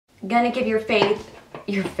gonna give your faith,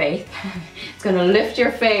 it's gonna lift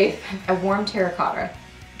your faith. A warm terracotta,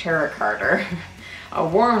 a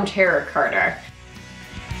warm terracotta.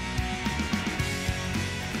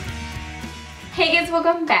 Hey guys,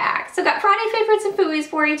 welcome back. So got Friday favorites and Fooeys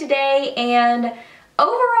for you today, and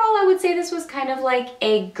overall I would say this was kind of like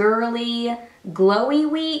a girly, glowy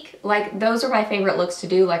week. Like those are my favorite looks to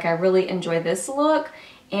do. Like I really enjoy this look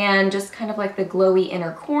and just kind of like the glowy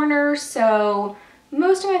inner corner. So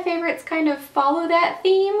most of my favorites kind of follow that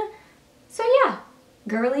theme. So yeah,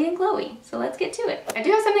 girly and glowy. So let's get to it. I do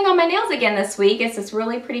have something on my nails again this week. It's this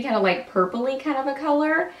really pretty kind of like purpley kind of a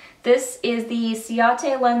color. This is the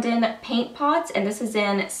Ciate London Paint Pots, and this is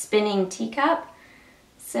in Spinning Teacup.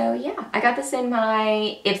 So yeah, I got this in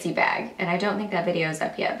my Ipsy bag, and I don't think that video is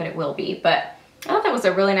up yet, but it will be. But I thought that was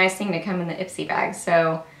a really nice thing to come in the Ipsy bag.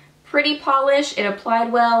 So pretty polish, it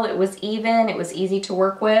applied well, it was even, it was easy to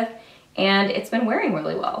work with, and it's been wearing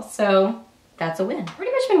really well. So that's a win.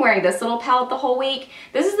 Pretty much been wearing this little palette the whole week.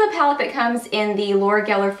 This is the palette that comes in the Laura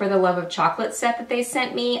Geller For the Love of Chocolate set that they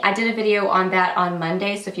sent me. I did a video on that on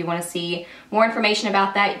Monday, so if you want to see more information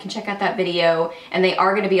about that, you can check out that video. And they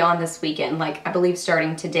are going to be on this weekend, like I believe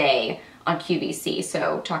starting today on QVC.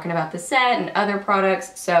 So talking about the set and other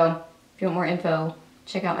products. So if you want more info,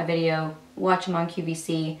 check out my video, watch them on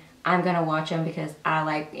QVC. I'm going to watch them because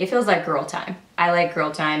it feels like girl time. I like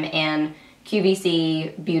girl time, and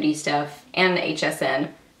QVC beauty stuff and HSN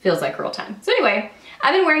feels like girl time. So anyway,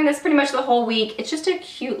 I've been wearing this pretty much the whole week. It's just a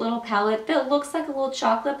cute little palette that looks like a little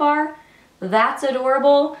chocolate bar. That's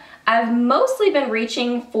adorable. I've mostly been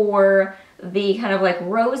reaching for the kind of like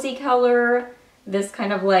rosy color, this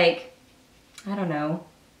kind of like, I don't know,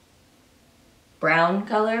 brown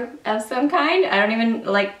color of some kind. I don't even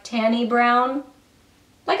like tanny brown,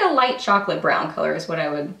 like a light chocolate brown color is what I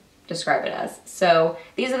would describe it as. So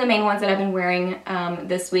these are the main ones that I've been wearing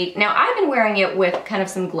this week. Now I've been wearing it with kind of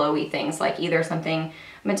some glowy things, like either something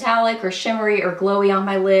metallic or shimmery or glowy on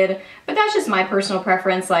my lid, but that's just my personal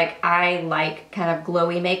preference. Like I like kind of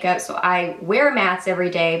glowy makeup, so I wear mattes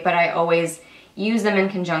every day, but I always use them in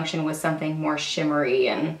conjunction with something more shimmery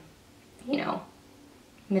and, you know,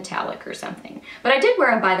 metallic or something. But I did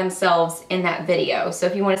wear them by themselves in that video, so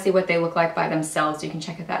if you want to see what they look like by themselves, you can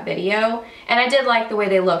check out that video. And I did like the way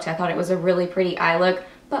they looked. I thought it was a really pretty eye look,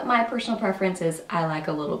 but my personal preference is I like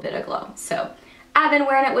a little bit of glow. So I've been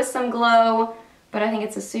wearing it with some glow, but I think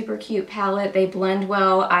it's a super cute palette. They blend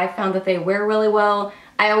well. I found that they wear really well.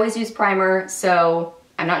 I always use primer, so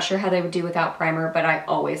I'm not sure how they would do without primer, but I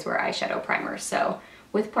always wear eyeshadow primer. So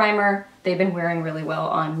with primer, they've been wearing really well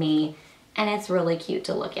on me, and it's really cute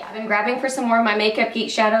to look at. I've been grabbing for some more of my Makeup Geek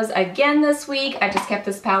shadows again this week. I just kept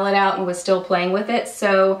this palette out and was still playing with it.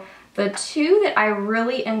 So the two that I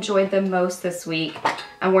really enjoyed the most this week,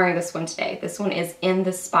 I'm wearing this one today. This one is In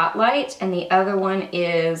the Spotlight, and the other one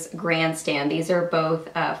is Grandstand. These are both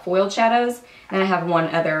foiled shadows, and I have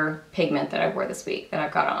one other pigment that I wore this week that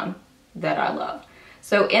I've got on that I love.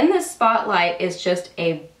 So In the Spotlight is just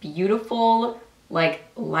a beautiful, like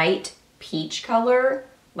light peach color,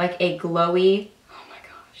 like a glowy, oh my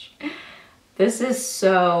gosh. This is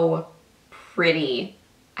so pretty.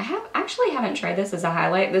 I actually haven't tried this as a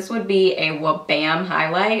highlight. This would be a Wabam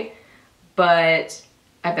highlight, but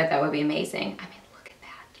I bet that would be amazing. I mean, look at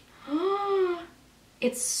that.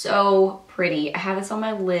 It's so pretty. I have this on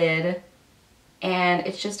my lid, and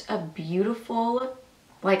it's just a beautiful,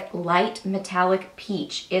 like light metallic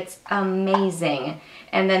peach. It's amazing.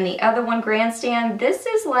 And then the other one, Grandstand, this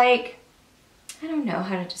is like, I don't know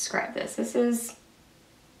how to describe this. This is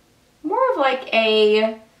more of like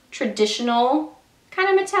a traditional kind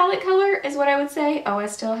of metallic color is what I would say. Oh, I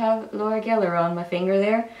still have Laura Geller on my finger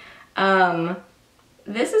there.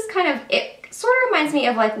 This is kind of, it sort of reminds me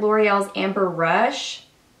of like L'Oreal's Amber Rush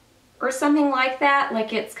or something like that.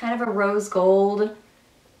 Like it's kind of a rose gold.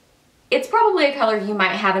 It's probably a color you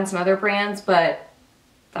might have in some other brands, but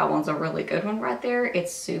that one's a really good one right there.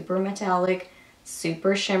 It's super metallic,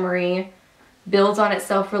 super shimmery. Builds on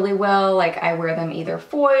itself really well. Like I wear them either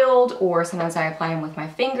foiled, or sometimes I apply them with my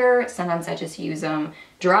finger. Sometimes I just use them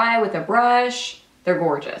dry with a brush. They're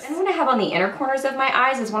gorgeous. And what I have on the inner corners of my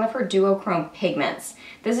eyes is one of her duochrome pigments.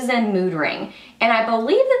 This is in Mood Ring. And I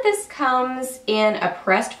believe that this comes in a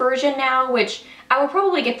pressed version now, which I would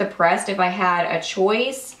probably get the pressed if I had a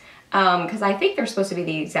choice. Because I think they're supposed to be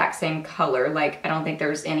the exact same color. Like, I don't think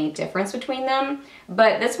there's any difference between them.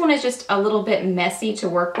 But this one is just a little bit messy to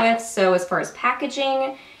work with. So as far as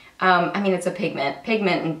packaging, I mean, it's a pigment.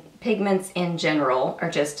 Pigments in general are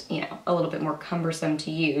just, you know, a little bit more cumbersome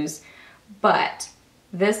to use. But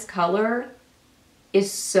this color is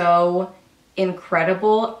so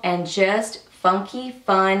incredible and just funky,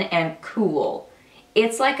 fun, and cool.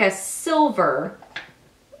 It's like a silver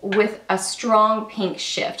with a strong pink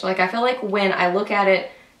shift. Like I feel like when I look at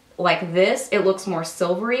it like this, it looks more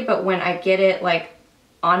silvery, but when I get it like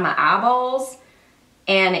on my eyeballs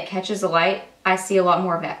and it catches the light, I see a lot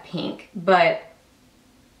more of that pink. But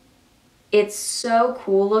it's so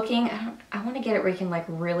cool looking. I want to get it where you can like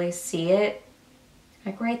really see it.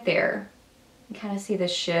 Like right there. You kind of see the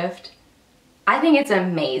shift. I think it's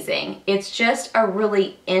amazing. It's just a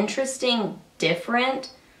really interesting,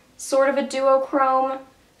 different sort of a duochrome.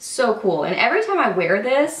 So cool. And every time I wear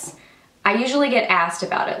this, I usually get asked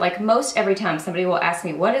about it. Like most every time somebody will ask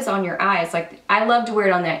me, what is on your eyes? Like I love to wear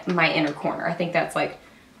it on my inner corner. I think that's like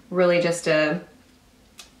really just an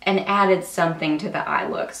added something to the eye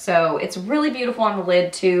look. So it's really beautiful on the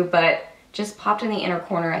lid too, but just popped in the inner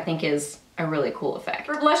corner I think is a really cool effect.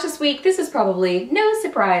 For blush this week, this is probably no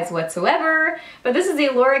surprise whatsoever, but this is the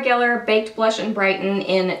Laura Geller Baked Blush and Brighten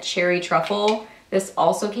in Cherry Truffle. This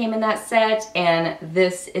also came in that set, and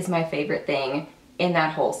this is my favorite thing in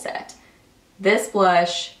that whole set. This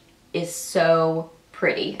blush is so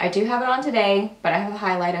pretty. I do have it on today, but I have a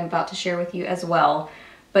highlight I'm about to share with you as well.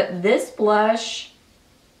 But this blush,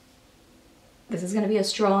 this is gonna be a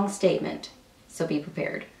strong statement, so be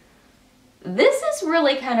prepared. This is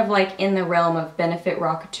really kind of like in the realm of Benefit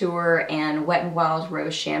Rockateur and Wet n Wild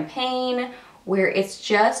Rose Champagne, where it's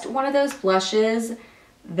just one of those blushes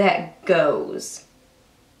that goes.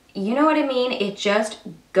 You know what I mean? It just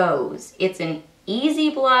goes. It's an easy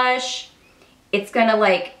blush. It's gonna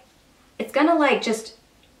like just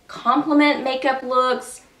complement makeup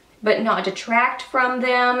looks, but not detract from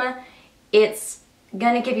them. It's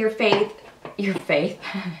gonna give your faith,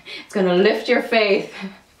 it's gonna lift your faith.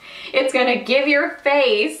 It's gonna give your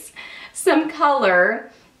face some color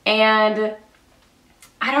and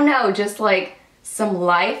I don't know, just like some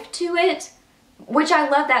life to it, which I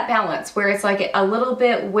love that balance where it's like a little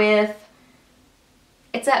bit with,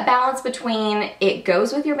 it's that balance between it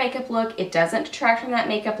goes with your makeup look, it doesn't detract from that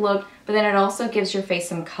makeup look, but then it also gives your face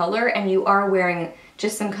some color and you are wearing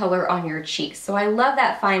just some color on your cheeks. So I love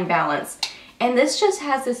that fine balance. And this just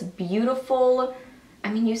has this beautiful,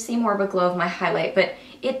 I mean, you see more of a glow of my highlight, but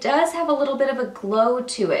it does have a little bit of a glow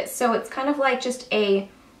to it. So it's kind of like just a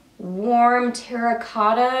warm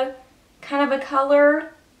terracotta kind of a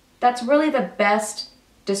color. That's really the best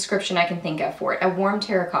description I can think of for it. A warm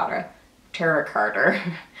terracotta.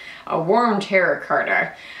 A warm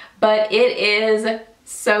terracotta. But it is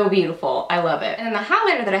so beautiful. I love it. And then the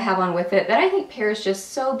highlighter that I have on with it that I think pairs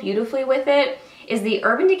just so beautifully with it is the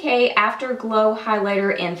Urban Decay Afterglow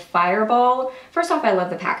Highlighter in Fireball. First off, I love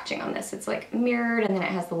the packaging on this. It's like mirrored and then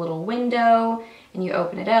it has the little window and you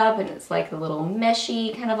open it up and it's like the little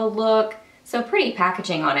meshy kind of a look. So pretty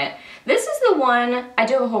packaging on it. This is the one, I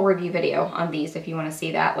do a whole review video on these if you want to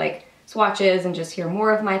see that, like swatches and just hear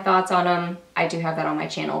more of my thoughts on them. I do have that on my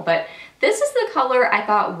channel, but this is the color I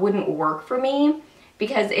thought wouldn't work for me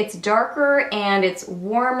because it's darker and it's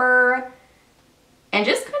warmer and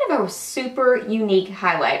just kind of a super unique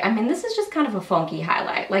highlight. I mean, this is just kind of a funky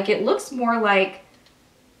highlight. Like it looks more like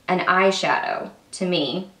an eyeshadow to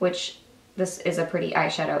me, which this is a pretty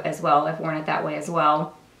eyeshadow as well. I've worn it that way as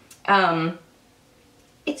well.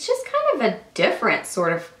 It's just kind of a different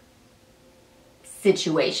sort of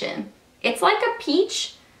situation. It's like a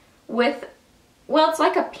peach with, well, it's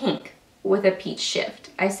like a pink with a peach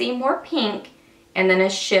shift. I see more pink and then a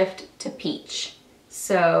shift to peach.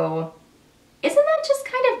 So isn't that just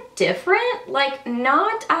kind of different? Like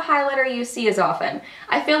not a highlighter you see as often.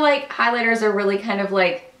 I feel like highlighters are really kind of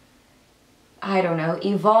like, I don't know,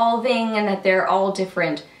 evolving and that they're all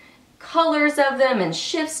different colors of them and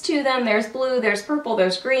shifts to them. There's blue, there's purple,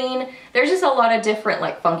 there's green. There's just a lot of different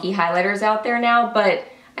like funky highlighters out there now, but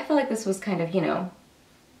I feel like this was kind of, you know,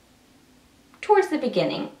 towards the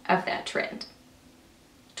beginning of that trend.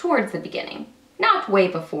 Towards the beginning. Not way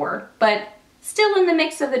before, but still in the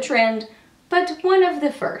mix of the trend, but one of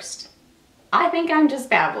the first. I think I'm just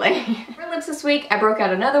babbling. For lips this week, I broke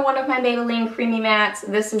out another one of my Maybelline Creamy Mattes.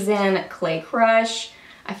 This is in Clay Crush.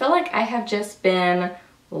 I feel like I have just been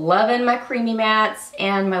loving my Creamy Mattes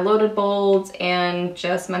and my Loaded Bolds and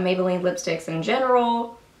just my Maybelline lipsticks in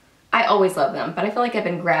general. I always love them, but I feel like I've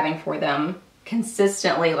been grabbing for them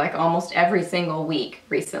consistently, like almost every single week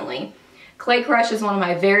recently. Clay Crush is one of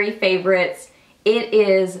my very favorites. It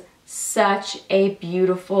is such a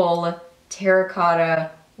beautiful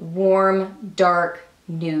terracotta, warm, dark,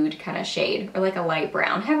 nude kind of shade, or like a light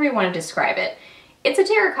brown, however you want to describe it. It's a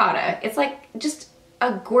terracotta. It's like just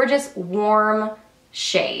a gorgeous, warm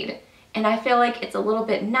shade. and I feel like it's a little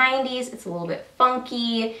bit 90s, it's a little bit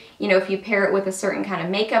funky. You know, if you pair it with a certain kind of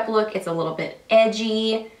makeup look, it's a little bit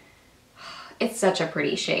edgy. It's such a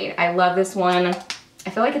pretty shade. I love this one. I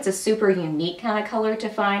feel like it's a super unique kind of color to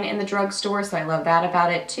find in the drugstore, so I love that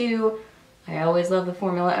about it too. I always love the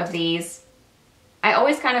formula of these. I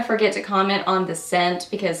always kind of forget to comment on the scent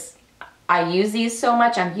because I use these so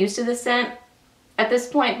much. I'm used to the scent at this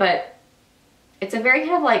point, but it's a very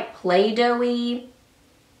kind of like Play-Doh-y,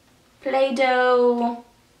 Play-Doh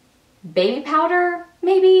baby powder,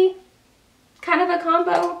 maybe? Kind of a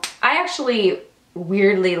combo. I actually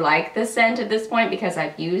weirdly like the scent at this point because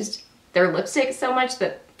I've used their lipstick so much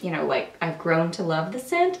that, you know, like I've grown to love the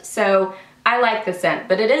scent. So I like the scent,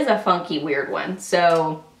 but it is a funky, weird one.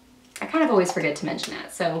 So I kind of always forget to mention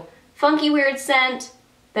that. So funky, weird scent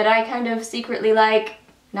that I kind of secretly like.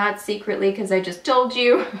 Not secretly because I just told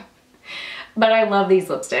you. But I love these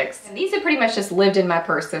lipsticks. And these have pretty much just lived in my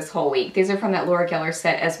purse this whole week. These are from that Laura Geller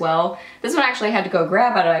set as well. This one actually I had to go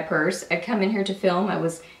grab out of my purse. I'd come in here to film. I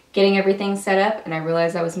was getting everything set up and I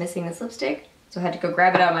realized I was missing this lipstick. So I had to go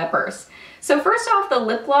grab it out of my purse. So first off, the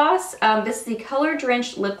lip gloss. This is the Color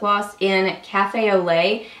Drenched Lip Gloss in Cafe au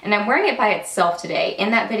Lait, and I'm wearing it by itself today.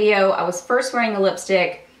 In that video, I was first wearing the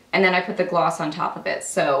lipstick, and then I put the gloss on top of it.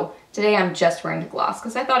 So today I'm just wearing the gloss,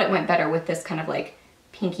 because I thought it went better with this kind of like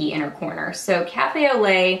pinky inner corner. So Cafe au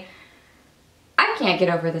Lait, I can't get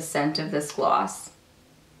over the scent of this gloss.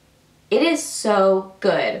 It is so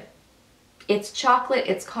good. It's chocolate,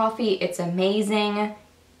 it's coffee, it's amazing.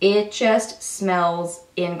 It just smells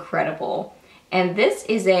incredible. And this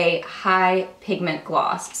is a high pigment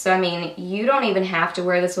gloss. So I mean, you don't even have to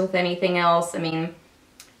wear this with anything else. I mean,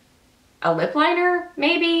 a lip liner,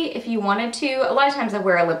 maybe, if you wanted to. A lot of times I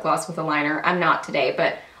wear a lip gloss with a liner. I'm not today,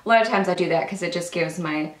 but a lot of times I do that because it just gives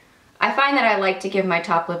my, I find that I like to give my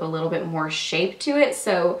top lip a little bit more shape to it.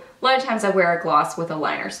 So a lot of times I wear a gloss with a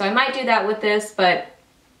liner. So I might do that with this, but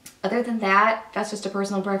other than that, that's just a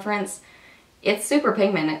personal preference. It's super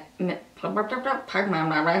pigmented,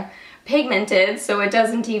 so it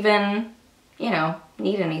doesn't even, you know,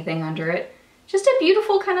 need anything under it. Just a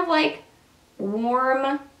beautiful kind of like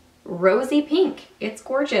warm, rosy pink. It's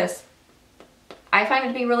gorgeous. I find it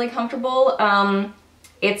to be really comfortable.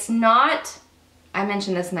 It's not, I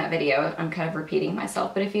mentioned this in that video, I'm kind of repeating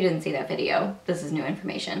myself, but if you didn't see that video, this is new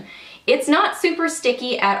information. It's not super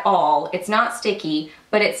sticky at all. It's not sticky,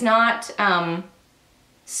 but it's not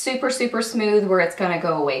super smooth where it's gonna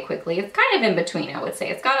go away quickly. It's kind of in between, I would say.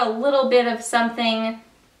 It's got a little bit of something,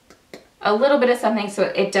 so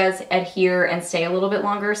it does adhere and stay a little bit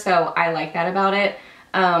longer, so I like that about it.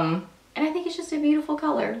 And I think it's just a beautiful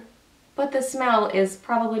color. But the smell is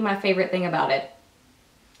probably my favorite thing about it.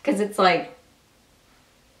 Because it's like,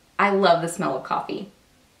 I love the smell of coffee.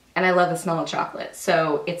 And I love the smell of chocolate.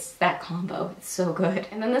 So it's that combo. It's so good.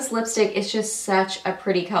 And then this lipstick is just such a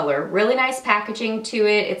pretty color. Really nice packaging to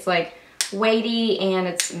it. It's like weighty and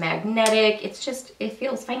it's magnetic. It's just, it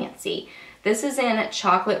feels fancy. This is in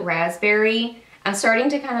Chocolate Raspberry. I'm starting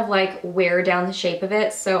to kind of like wear down the shape of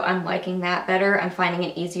it. So I'm liking that better. I'm finding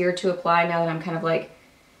it easier to apply now that I'm kind of like,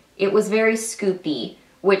 it was very scoopy,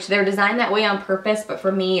 which they're designed that way on purpose, but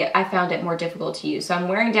for me, I found it more difficult to use. So I'm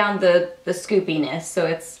wearing down the scoopiness, so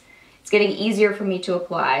it's getting easier for me to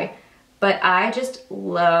apply, but I just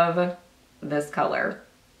love this color.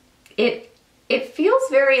 It feels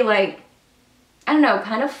very like, I don't know,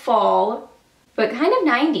 kind of fall, but kind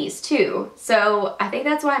of 90s too. So I think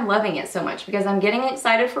that's why I'm loving it so much, because I'm getting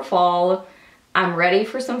excited for fall. I'm ready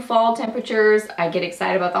for some fall temperatures. I get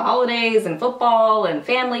excited about the holidays and football and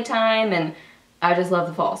family time, and I just love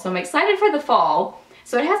the fall. So I'm excited for the fall.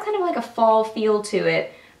 So it has kind of like a fall feel to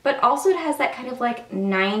it, but also it has that kind of like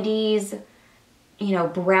 90s, you know,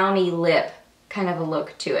 brownie lip kind of a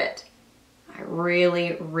look to it. I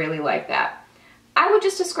really, really like that. I would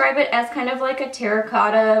just describe it as kind of like a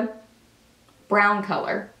terracotta brown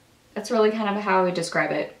color. That's really kind of how I would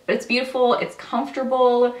describe it. But it's beautiful, it's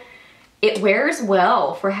comfortable, it wears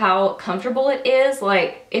well for how comfortable it is.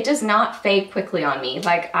 Like, it does not fade quickly on me.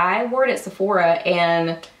 Like, I wore it at Sephora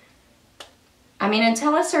and I mean,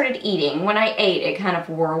 until I started eating, when I ate, it kind of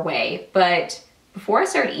wore away. But before I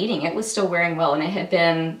started eating, it was still wearing well, and it had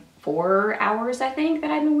been 4 hours, I think, that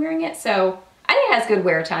I've been wearing it. So I think it has good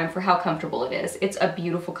wear time for how comfortable it is. It's a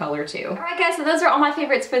beautiful color too. All right guys, so those are all my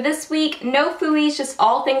favorites for this week. No Fooeys, just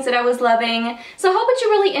all things that I was loving. So I hope that you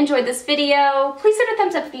really enjoyed this video. Please hit a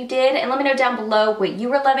thumbs up if you did, and let me know down below what you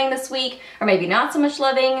were loving this week, or maybe not so much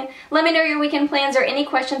loving. Let me know your weekend plans or any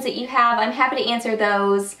questions that you have. I'm happy to answer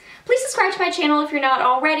those. Please subscribe to my channel if you're not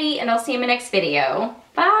already, and I'll see you in my next video.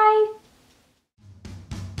 Bye!